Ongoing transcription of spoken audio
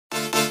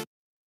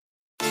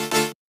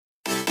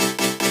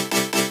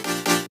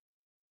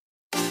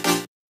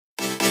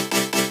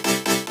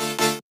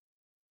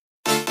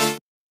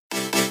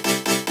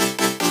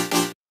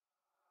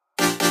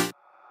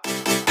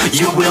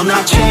You will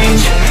not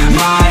change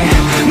my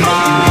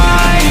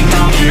mind.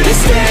 I'm here to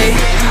stay,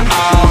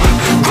 I'll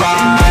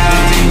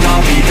grind.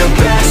 I'll be the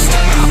best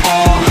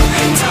all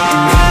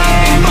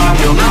time. I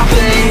will not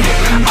fade,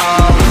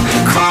 I'll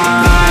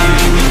climb.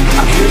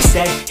 I'm here to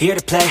stay, here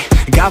to play.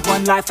 Got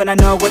one life and I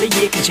know what a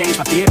year can change.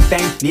 My fear of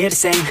fame, near the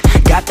same.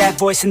 Got that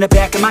voice in the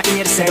back of my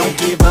ear to say, don't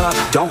give up,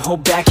 don't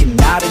hold back, you're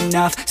not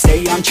enough.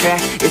 Stay on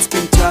track, it's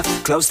been tough.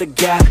 Close the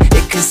gap,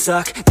 it can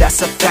suck,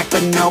 that's a fact.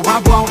 But no,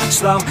 I won't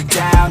slow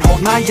down.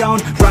 Hold my own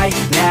right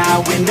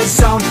now, in the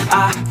zone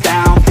I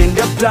found. Been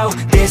to blow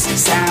this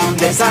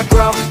sound as I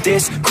grow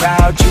this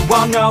crowd. You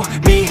all know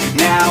me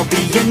now,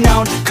 being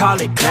known. Call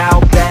it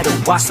cloud, better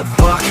watch the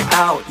fuck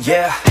out,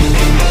 yeah.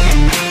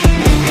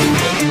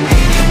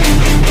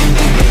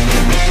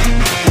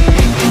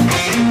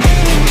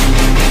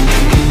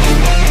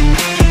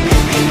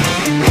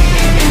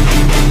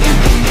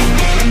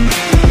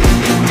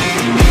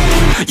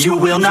 You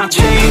will not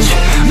change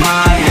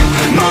my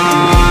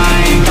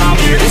mind. I'm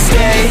here to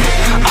stay,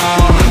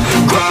 I'll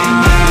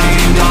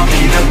grind. I'll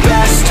be the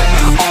best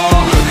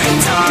all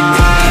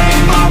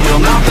time. I will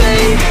not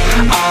fade,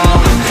 I'll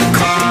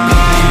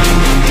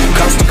climb.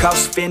 Coast to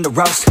coast, fin the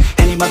roast.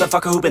 Any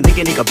motherfucker who been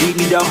thinking he could beat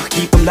me though,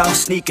 keep him low,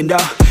 sneaking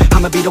though.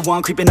 I'ma be the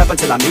one creeping up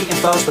until I'm meeting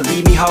foes.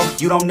 Believe me ho,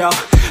 you don't know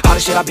all the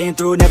shit I've been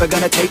through, never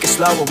gonna take it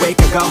slow. Awake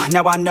and go,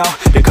 now I know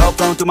the code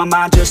flowing through my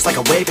mind just like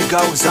a wave it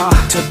goes on.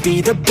 To be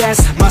the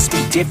best, must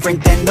be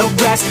different than the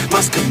rest.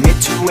 Must commit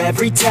to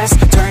every test,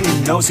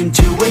 turning no's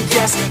into a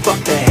yes. Fuck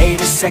the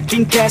haters,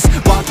 second guess,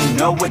 while you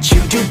know what you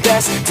do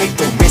best. Take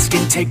the risk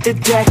and take the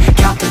deck,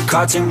 count the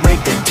cards and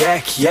rake the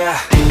deck, yeah.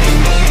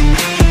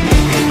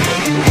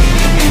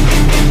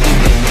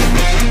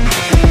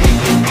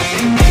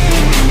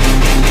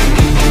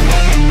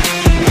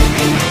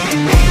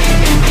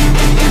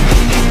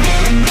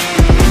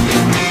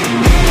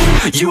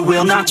 You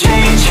will not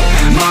change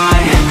my